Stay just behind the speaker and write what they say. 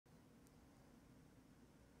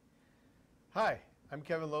Hi, I'm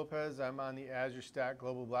Kevin Lopez. I'm on the Azure Stack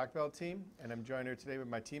Global Black Belt team, and I'm joined here today with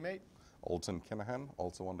my teammate. Alton Kinahan,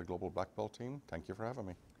 also on the Global Black Belt team. Thank you for having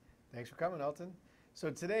me. Thanks for coming, Alton. So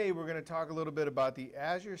today we're going to talk a little bit about the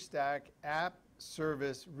Azure Stack App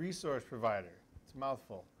Service Resource Provider. It's a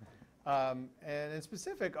mouthful. And in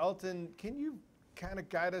specific, Alton, can you kind of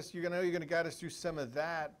guide us? You're going to guide us through some of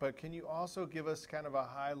that, but can you also give us kind of a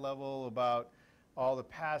high level about all the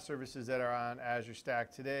PaaS services that are on Azure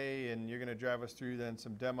Stack today, and you're going to drive us through then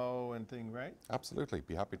some demo and thing, right? Absolutely,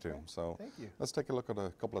 be happy to. Okay. So Thank you. let's take a look at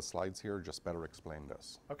a couple of slides here, just better explain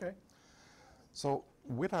this. Okay. So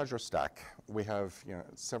with Azure Stack, we have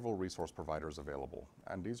several resource providers available,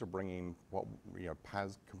 and these are bringing what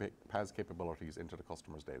PaaS capabilities into the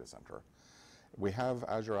customer's data center. We have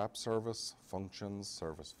Azure App Service, Functions,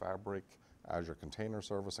 Service Fabric, Azure Container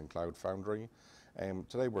Service, and Cloud Foundry.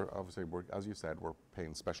 Today, as you said, we're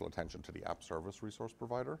paying special attention to the App Service resource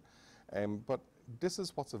provider. But this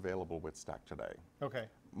is what's available with Stack today. Okay.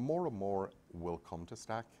 More and more will come to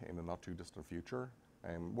Stack in the not too distant future.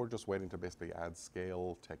 We're just waiting to basically add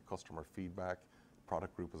scale, take customer feedback.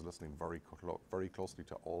 Product group is listening very closely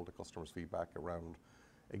to all the customers' feedback around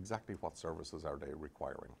exactly what services are they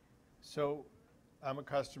requiring. So I'm a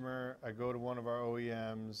customer, I go to one of our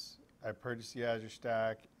OEMs, I purchase the Azure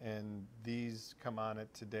Stack, and these come on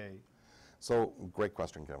it today. So great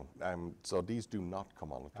question, Kevin. So these do not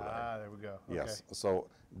come on it today. Ah, there we go. Okay. Yes. So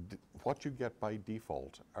what you get by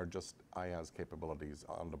default are just IaaS capabilities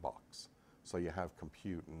on the box. So you have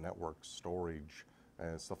compute, network, storage,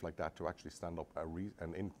 stuff like that to actually stand up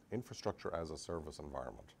an infrastructure as a service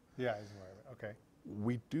environment. Yeah, as an environment. Okay.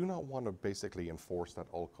 We do not want to basically enforce that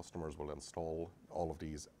all customers will install all of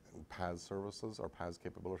these PaaS services or PaaS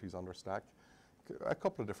capabilities on their stack. A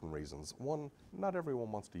couple of different reasons. One, not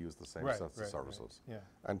everyone wants to use the same sets of services. Right.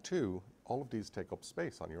 Yeah. And two, all of these take up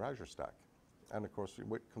space on your Azure Stack. And of course,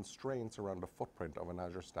 with constraints around the footprint of an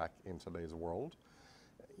Azure Stack in today's world,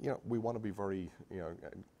 we want to be very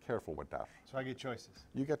careful with that. So I get choices.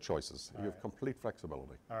 You get choices. All you right. have complete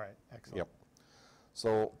flexibility. All right, excellent. Yep.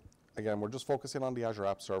 So again, we're just focusing on the Azure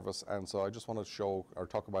App Service, and so I just want to show or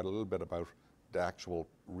talk about a little bit about the actual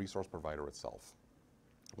resource provider itself.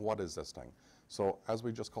 What is this thing? So as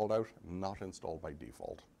we just called out, not installed by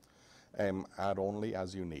default. Add only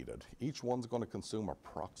as you need it. Each one's going to consume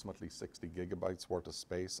approximately 60 gigabytes worth of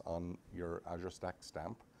space on your Azure Stack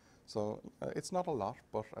stamp. So it's not a lot,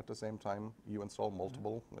 but at the same time, you install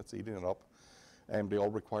multiple, it's eating it up. They all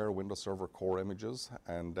require Windows Server core images,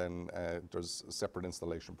 and then there's separate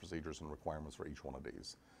installation procedures and requirements for each one of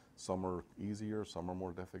these. Some are easier, some are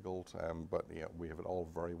more difficult, but we have it all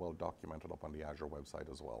very well documented up on the Azure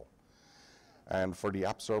website as well. And for the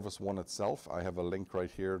App Service one itself, I have a link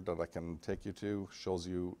right here that I can take you to, shows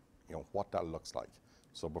you, what that looks like.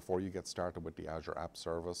 So before you get started with the Azure App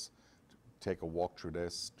Service, take a walk through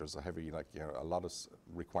this. There's a heavy, a lot of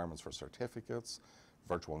requirements for certificates,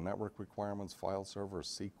 virtual network requirements, file servers,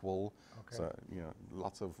 SQL. Okay. So,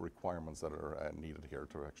 lots of requirements that are needed here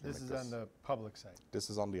to actually make this. This is on the public site? This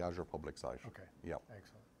is on the Azure public site. Okay. Yeah.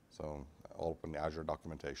 Excellent. So, all up in the Azure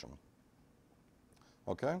documentation.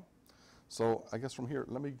 Okay. So, I guess from here,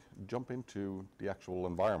 let me jump into the actual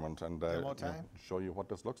environment and show you what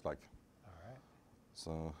this looks like. All right.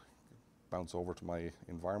 So, bounce over to my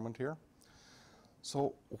environment here.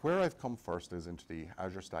 So where I've come first is into the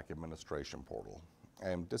Azure Stack Administration Portal.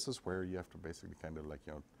 And this is where you have to basically kind of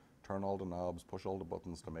turn all the knobs, push all the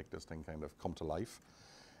buttons to make this thing kind of come to life.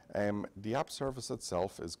 The app service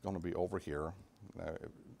itself is going to be over here.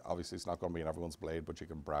 Obviously, it's not going to be in everyone's blade, but you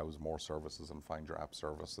can browse more services and find your app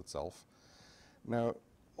service itself. Now,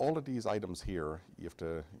 all of these items here, you have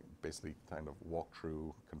to basically kind of walk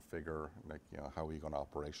through, configure, how are you going to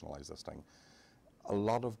operationalize this thing. A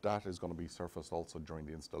lot of that is going to be surfaced also during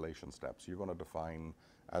the installation steps. You're going to define,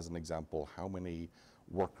 as an example, how many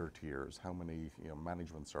worker tiers, how many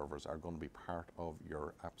management servers are going to be part of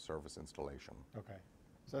your app service installation. Okay.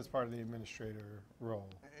 So that's part of the administrator role.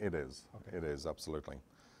 It is. Okay. It is, absolutely.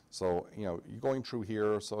 So, you're going through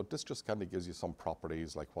here, so this just kind of gives you some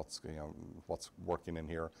properties like what's working in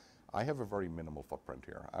here. I have a very minimal footprint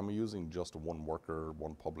here. I'm using just one worker,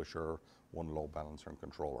 one publisher, one load balancer and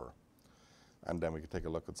controller. And then we can take a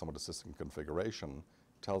look at some of the system configuration.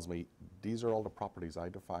 It tells me these are all the properties I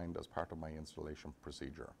defined as part of my installation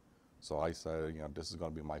procedure. So I say, this is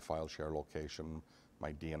going to be my file share location,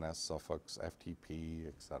 my DNS suffix, FTP,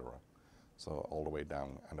 etc. So all the way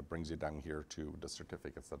down, and it brings you down here to the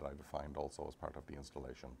certificates that I defined also as part of the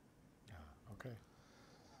installation. Okay.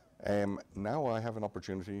 Now I have an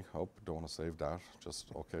opportunity. Don't want to save that.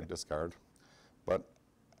 Just discard. But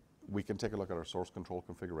we can take a look at our source control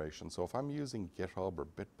configuration. So if I'm using GitHub or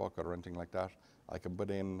Bitbucket or anything like that, I can put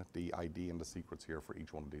in the ID and the secrets here for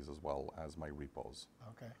each one of these as well as my repos.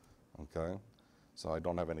 Okay. Okay, so I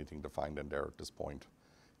don't have anything defined in there at this point.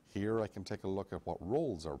 Here I can take a look at what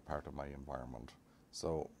roles are part of my environment.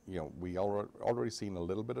 So, we already seen a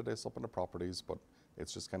little bit of this up in the properties, but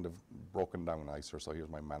it's just kind of broken down nicer. So here's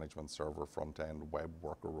my management server, front end, web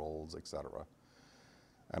worker roles, etc.,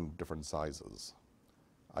 and different sizes.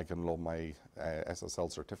 I can load my SSL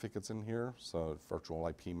certificates in here, so virtual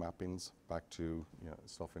IP mappings back to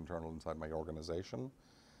stuff internal inside my organization.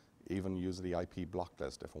 Even use the IP block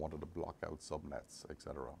list if I wanted to block out subnets,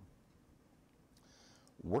 etc.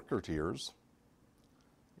 Worker tiers.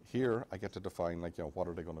 Here I get to define what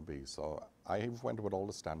are they going to be. So I went with all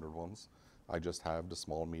the standard ones. I just have the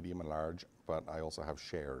small, medium, and large, but I also have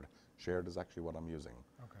shared. Shared is actually what I'm using.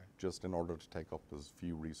 Okay. Just in order to take up as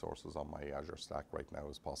few resources on my Azure Stack right now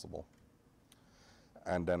as possible.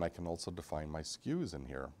 And then I can also define my SKUs in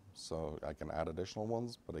here. So I can add additional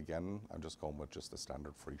ones, but again, I'm just going with just the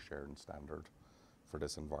standard free shared and standard for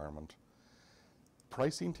this environment.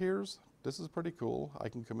 Pricing tiers, this is pretty cool. I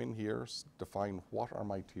can come in here, define what are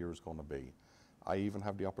my tiers going to be. I even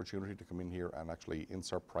have the opportunity to come in here and actually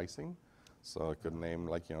insert pricing. So I could name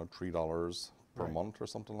 $3 per month or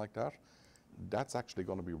something like that. That's actually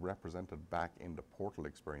going to be represented back in the portal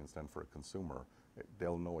experience then for a consumer.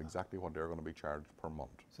 They'll know exactly what they're going to be charged per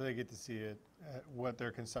month. So they get to see it, what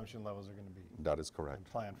their consumption levels are going to be. That is correct. And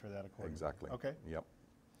plan for that accordingly. Exactly. Okay. Yep.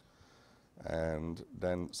 And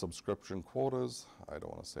then subscription quotas. I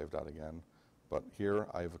don't want to save that again. But here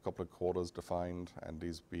I have a couple of quotas defined, and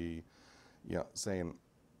these be saying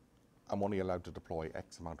I'm only allowed to deploy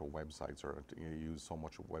X amount of websites or use so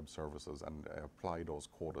much web services and apply those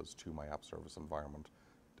quotas to my app service environment.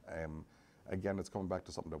 Again, it's coming back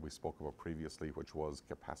to something that we spoke about previously, which was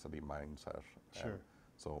capacity mindset. Sure.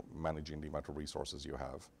 So managing the amount of resources you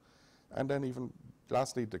have. And then even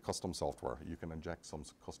lastly, the custom software. You can inject some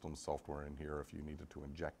custom software in here if you needed to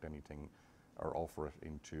inject anything or offer it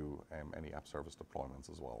into any app service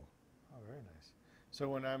deployments as well. Oh, very nice. So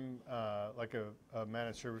when I'm like a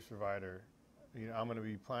managed service provider, I'm going to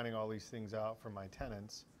be planning all these things out for my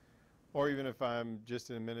tenants, or even if I'm just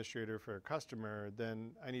an administrator for a customer,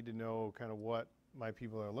 then I need to know kind of what my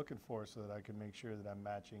people are looking for so that I can make sure that I'm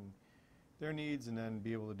matching their needs and then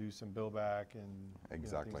be able to do some bill back and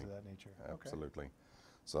things of that nature. Absolutely. Okay.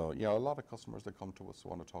 So a lot of customers that come to us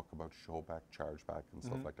want to talk about show back, charge back, and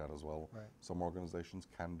stuff like that as well. Right. Some organizations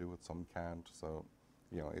can do it, some can't. So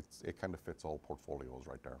it kind of fits all portfolios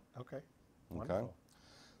right there. Okay. Okay. Wonderful.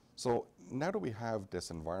 So now that we have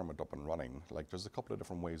this environment up and running, there's a couple of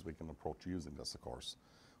different ways we can approach using this, of course.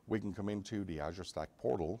 We can come into the Azure Stack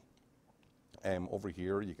portal. Over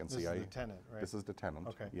here, you can see this is the tenant, right? This is the tenant.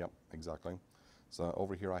 Okay. Yep, exactly. So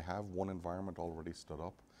over here, I have one environment already stood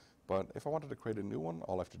up. But if I wanted to create a new one,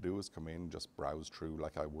 all I have to do is come in, just browse through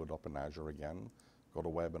like I would up in Azure again, go to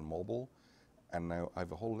web and mobile, and now I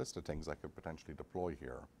have a whole list of things I could potentially deploy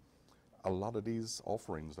here. A lot of these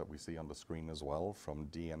offerings that we see on the screen as well, from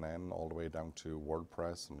DNN all the way down to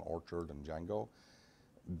WordPress and Orchard and Django,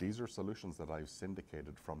 these are solutions that I've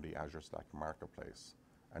syndicated from the Azure Stack Marketplace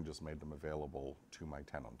and just made them available to my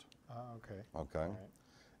tenant. Okay. Okay.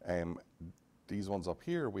 All right. These ones up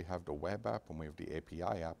here, we have the web app and we have the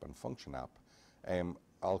API app and function app.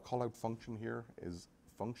 I'll call out function here is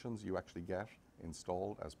functions you actually get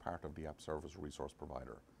installed as part of the app service resource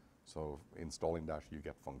provider. So installing that, you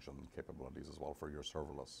get function capabilities as well for your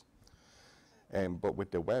serverless. But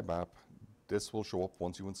with the web app, this will show up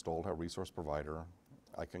once you install a resource provider.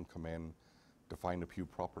 I can come in, define a few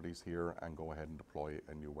properties here, and go ahead and deploy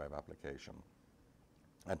a new web application.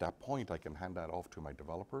 At that point, I can hand that off to my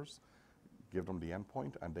developers, give them the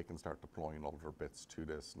endpoint, and they can start deploying all their bits to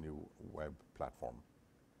this new web platform.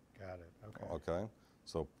 Got it. Okay. Okay,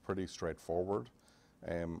 so pretty straightforward.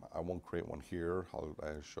 I won't create one here. I'll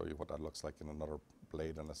show you what that looks like in another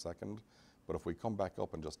blade in a second. But if we come back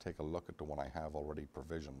up and just take a look at the one I have already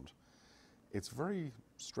provisioned, it's very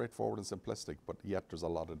straightforward and simplistic, but yet there's a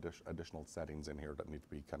lot of additional settings in here that need to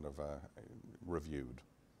be kind of reviewed.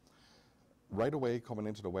 Right away, coming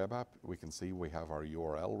into the web app, we can see we have our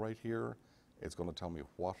URL right here. It's going to tell me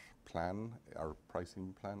what plan, our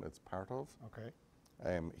pricing plan it's part of. Okay.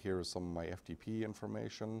 Here is some of my FTP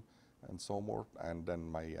information and so more, and then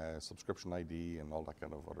my subscription ID and all that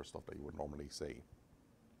kind of other stuff that you would normally see.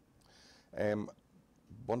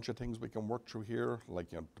 Bunch of things we can work through here, like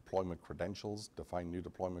deployment credentials, define new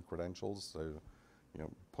deployment credentials, so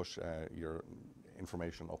push your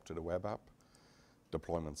information up to the web app.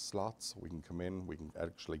 Deployment slots, we can come in, we can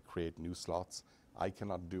actually create new slots I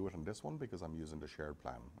cannot do it in this one because I'm using the shared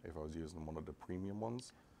plan. If I was using one of the premium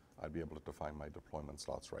ones, I'd be able to define my deployment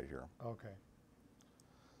slots right here. Okay.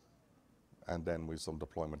 And then with some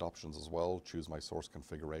deployment options as well, choose my source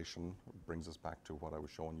configuration. Brings us back to what I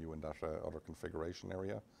was showing you in that other configuration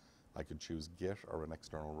area. I could choose Git or an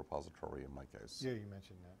external repository in my case. Yeah, you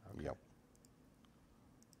mentioned that. Okay. Yep.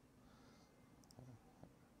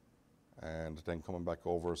 And then coming back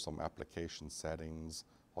over some application settings,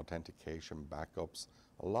 authentication, backups,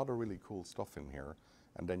 a lot of really cool stuff in here.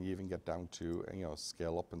 And then you even get down to,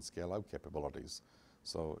 scale up and scale out capabilities.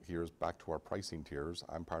 So here's back to our pricing tiers.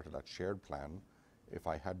 I'm part of that shared plan. If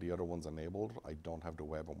I had the other ones enabled, I don't have the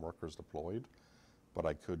web and workers deployed, but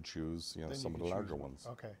I could choose, some of the larger ones.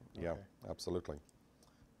 Okay. Yeah, Okay. absolutely.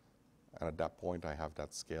 And at that point, I have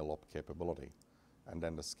that scale up capability. And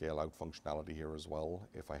then the scale out functionality here as well.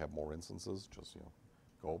 If I have more instances, just,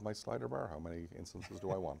 go with my slider bar. How many instances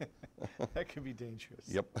do I want? That could be dangerous.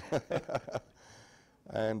 Yep.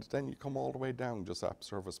 And then you come all the way down, just app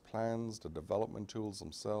service plans, the development tools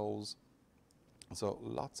themselves. So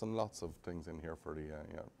lots and lots of things in here for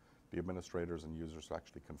the administrators and users to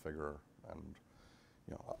actually configure and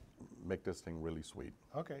make this thing really sweet.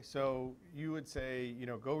 Okay, so you would say,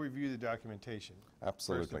 go review the documentation.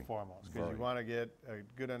 Absolutely. First and foremost, because you want to get a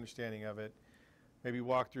good understanding of it. Maybe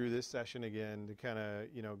walk through this session again to kind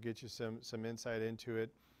of, get you some insight into it.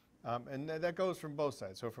 And that goes from both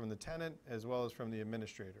sides. So from the tenant as well as from the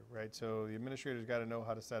administrator, right? So the administrator's got to know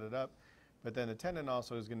how to set it up, but then the tenant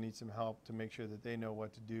also is going to need some help to make sure that they know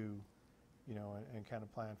what to do, and kind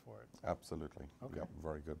of plan for it. Absolutely. Okay. Yep,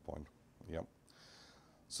 very good point. Yep.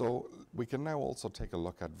 So we can now also take a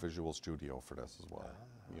look at Visual Studio for this as well.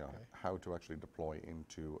 Okay. How to actually deploy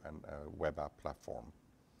into a web app platform.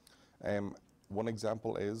 One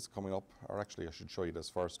example is coming up, or actually I should show you this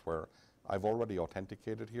first, where I've already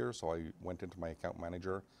authenticated here, so I went into my account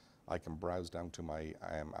manager. I can browse down to my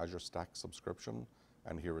Azure Stack subscription,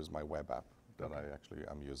 and here is my web app that I actually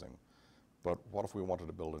am using. But what if we wanted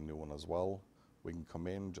to build a new one as well? We can come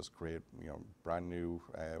in, just create brand new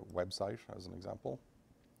website as an example.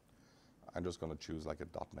 I'm just going to choose like a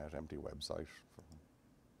 .NET empty website.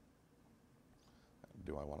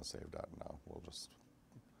 Do I want to save that? No, we'll just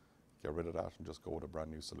get rid of that and just go with a brand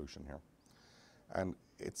new solution here. And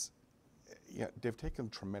they've taken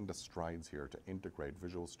tremendous strides here to integrate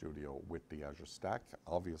Visual Studio with the Azure Stack,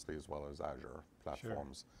 obviously, as well as Azure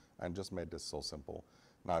platforms, and just made this so simple.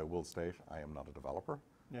 Now, I will state, I am not a developer.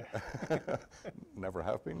 Yeah. Never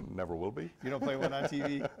have been, never will be. You don't play one on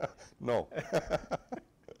TV? No.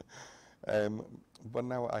 But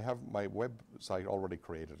now I have my website already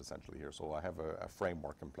created essentially here, so I have a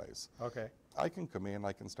framework in place. Okay. I can come in,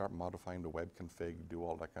 I can start modifying the web config, do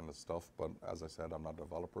all that kind of stuff, but as I said, I'm not a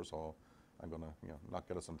developer, so I'm going to not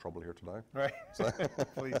get us in trouble here today. Right. So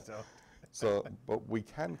please don't. So, but we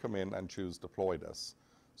can come in and choose deploy this.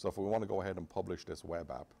 So if we want to go ahead and publish this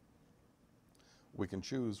web app, we can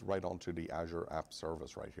choose right onto the Azure App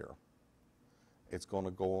Service right here. It's going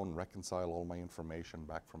to go and reconcile all my information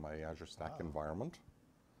back from my Azure Stack environment.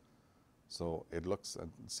 So it looks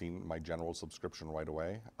and seen my general subscription right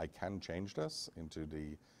away. I can change this into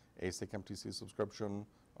the ASIC MTC subscription,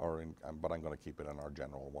 but I'm going to keep it in our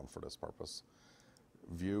general one for this purpose.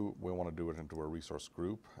 View, we want to do it into a resource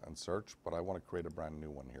group and search, but I want to create a brand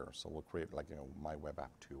new one here. So we'll create like, my web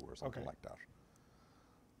app 2 or something like that.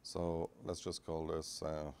 So let's just call this,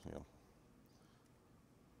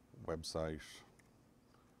 website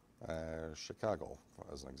Chicago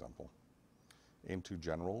as an example. Into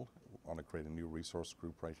general, I want to create a new resource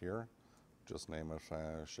group right here. Just name it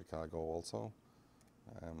Chicago also,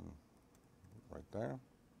 right there.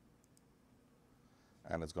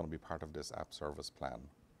 And it's going to be part of this app service plan.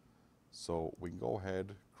 So we can go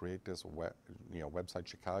ahead, create this website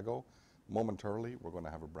Chicago. Momentarily, we're going to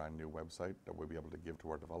have a brand new website that we'll be able to give to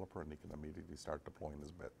our developer, and he can immediately start deploying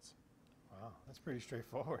his bits. Wow, that's pretty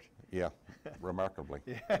straightforward. Yeah, remarkably.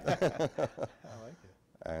 Yeah, I like it.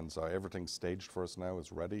 And so everything's staged for us now,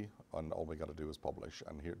 it's ready, and all we got to do is publish.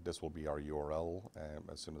 And here, this will be our URL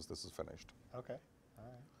as soon as this is finished. Okay, all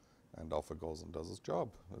right. And off it goes and does its job.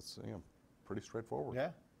 It's pretty straightforward.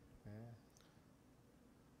 Yeah.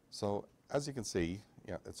 So as you can see,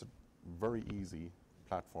 it's a very easy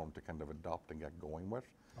platform to kind of adopt and get going with.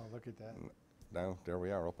 Oh, look at that. Now, there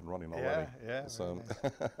we are, up and running already. Yeah, so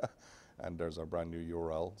nice. And there's our brand new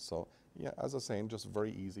URL. So as I was saying, just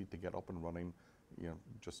very easy to get up and running.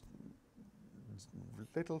 Just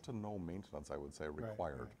little to no maintenance, I would say,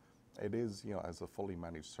 required. Right. It is, as a fully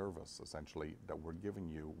managed service, essentially, that we're giving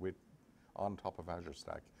you on top of Azure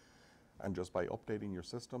Stack. And just by updating your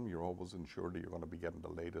system, you're always ensured that you're going to be getting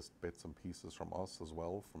the latest bits and pieces from us as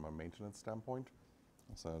well from a maintenance standpoint.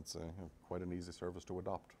 So it's quite an easy service to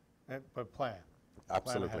adopt. But plan.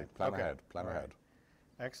 Absolutely. Plan Okay. ahead. Plan All right. ahead.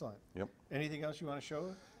 Excellent. Yep. Anything else you want to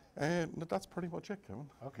show? No, that's pretty much it, Kevin.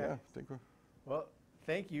 Okay. Yeah, I think we're Well,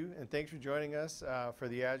 thank you, and thanks for joining us for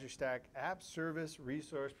the Azure Stack App Service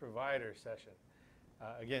Resource Provider session.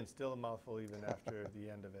 Again, still a mouthful even after the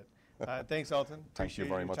end of it. Thanks, Alton. Thank you Appreciate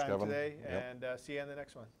very your much, time Kevin. today, Yep. and see you on the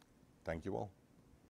next one. Thank you all.